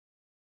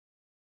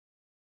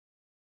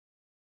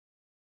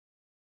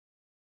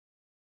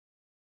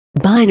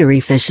Binary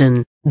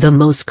fission, the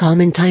most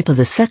common type of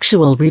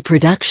asexual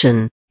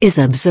reproduction, is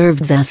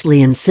observed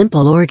vastly in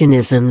simple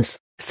organisms,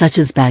 such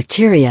as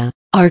bacteria,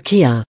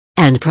 archaea,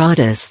 and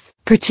protists,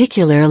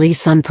 particularly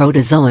some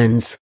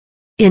protozoans.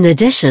 In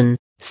addition,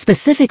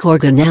 specific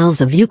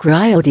organelles of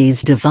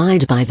eukaryotes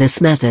divide by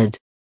this method.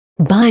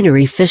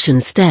 Binary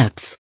fission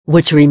steps,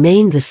 which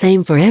remain the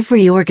same for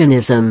every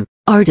organism,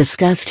 are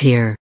discussed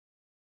here.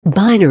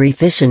 Binary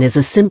fission is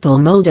a simple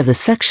mode of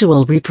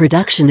asexual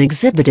reproduction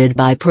exhibited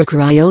by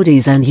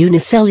prokaryotes and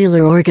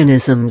unicellular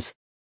organisms.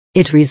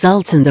 It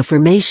results in the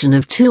formation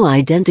of two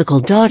identical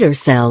daughter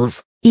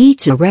cells,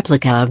 each a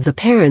replica of the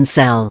parent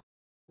cell.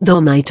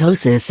 Though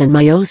mitosis and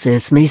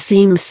meiosis may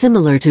seem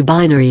similar to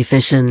binary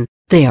fission,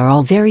 they are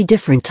all very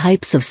different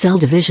types of cell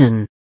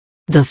division.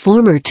 The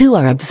former two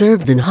are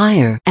observed in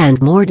higher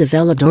and more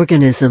developed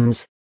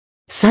organisms.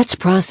 Such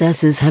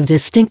processes have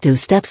distinctive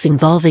steps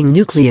involving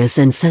nucleus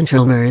and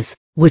centromeres,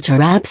 which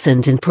are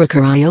absent in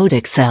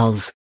prokaryotic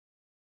cells.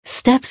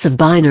 Steps of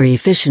binary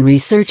fission.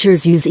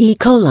 Researchers use E.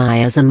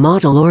 coli as a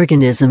model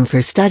organism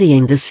for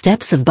studying the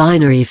steps of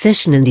binary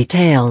fission in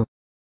detail.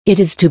 It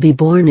is to be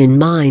borne in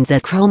mind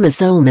that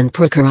chromosome in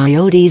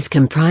prokaryotes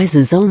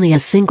comprises only a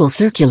single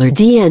circular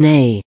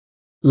DNA.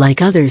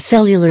 Like other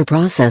cellular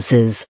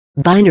processes,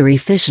 binary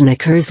fission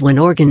occurs when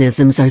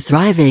organisms are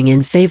thriving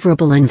in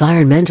favorable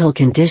environmental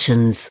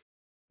conditions.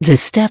 The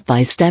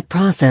step-by-step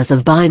process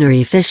of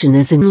binary fission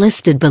is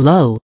enlisted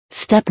below.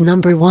 Step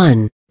number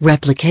 1,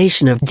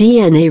 replication of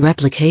DNA.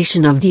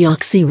 Replication of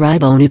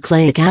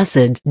deoxyribonucleic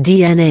acid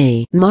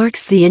 (DNA)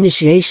 marks the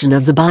initiation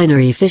of the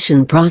binary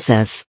fission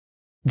process.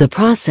 The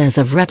process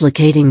of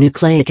replicating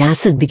nucleic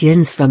acid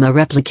begins from a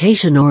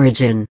replication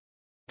origin.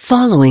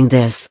 Following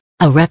this,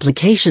 a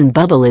replication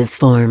bubble is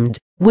formed,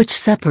 which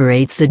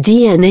separates the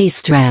DNA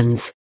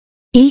strands.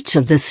 Each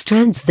of the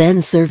strands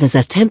then serve as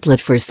a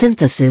template for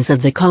synthesis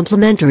of the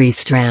complementary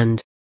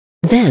strand.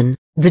 Then,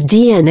 the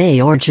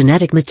DNA or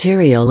genetic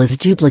material is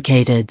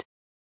duplicated.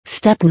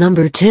 Step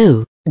number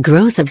 2,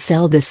 growth of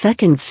cell. The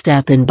second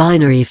step in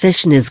binary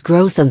fission is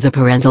growth of the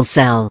parental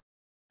cell.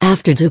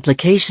 After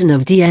duplication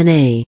of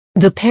DNA,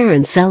 the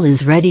parent cell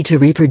is ready to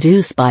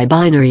reproduce by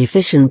binary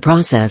fission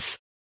process.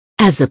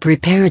 As a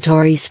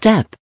preparatory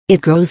step, it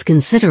grows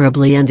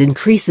considerably and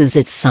increases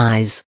its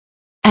size.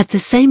 At the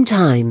same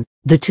time,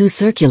 the two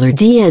circular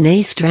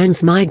DNA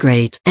strands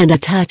migrate and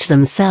attach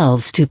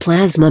themselves to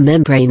plasma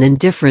membrane in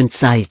different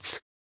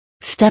sites.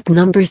 Step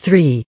number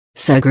 3,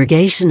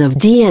 segregation of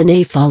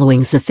DNA.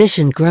 Following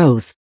sufficient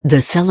growth,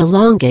 the cell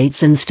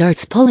elongates and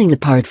starts pulling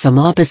apart from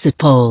opposite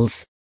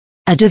poles.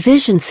 A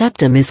division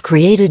septum is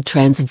created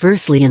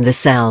transversely in the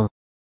cell.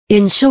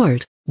 In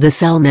short, the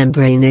cell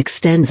membrane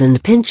extends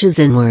and pinches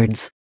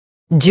inwards.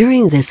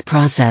 During this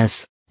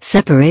process,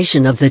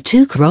 separation of the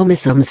two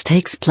chromosomes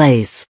takes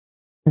place.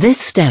 This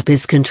step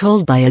is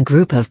controlled by a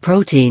group of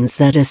proteins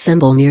that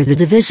assemble near the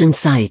division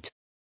site.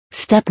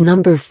 Step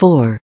number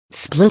 4,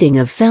 splitting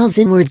of cells.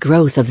 Inward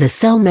growth of the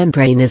cell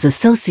membrane is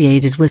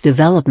associated with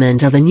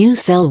development of a new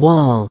cell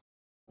wall.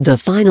 The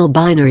final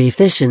binary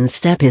fission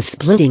step is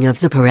splitting of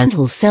the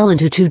parental cell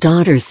into two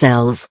daughter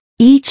cells,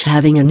 each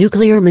having a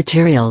nuclear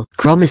material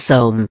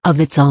chromosome of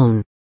its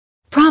own.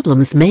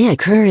 Problems may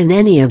occur in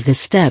any of the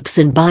steps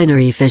in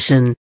binary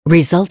fission,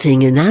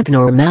 resulting in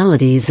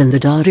abnormalities in the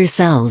daughter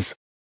cells.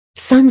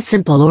 Some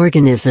simple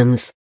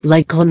organisms,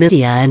 like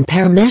chlamydia and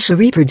paramecia,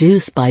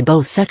 reproduce by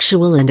both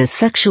sexual and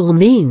asexual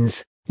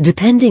means,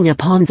 depending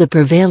upon the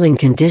prevailing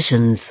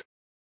conditions.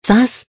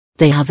 Thus,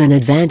 they have an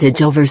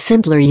advantage over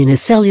simpler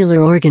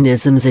unicellular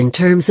organisms in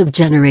terms of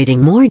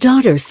generating more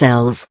daughter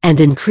cells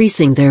and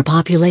increasing their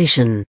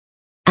population.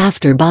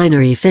 After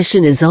binary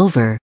fission is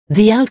over,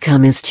 the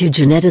outcome is two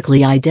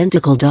genetically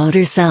identical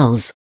daughter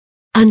cells.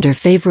 Under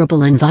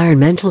favorable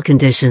environmental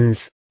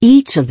conditions,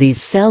 each of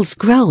these cells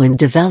grow and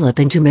develop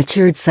into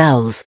matured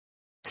cells.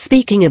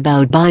 Speaking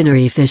about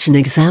binary fission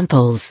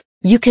examples,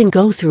 you can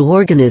go through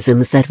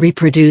organisms that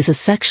reproduce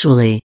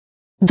asexually.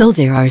 Though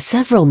there are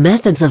several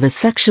methods of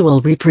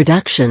asexual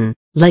reproduction,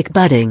 like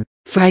budding,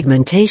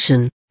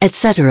 fragmentation,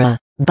 etc.,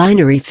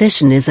 binary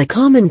fission is a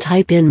common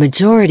type in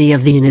majority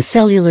of the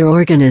unicellular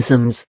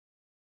organisms.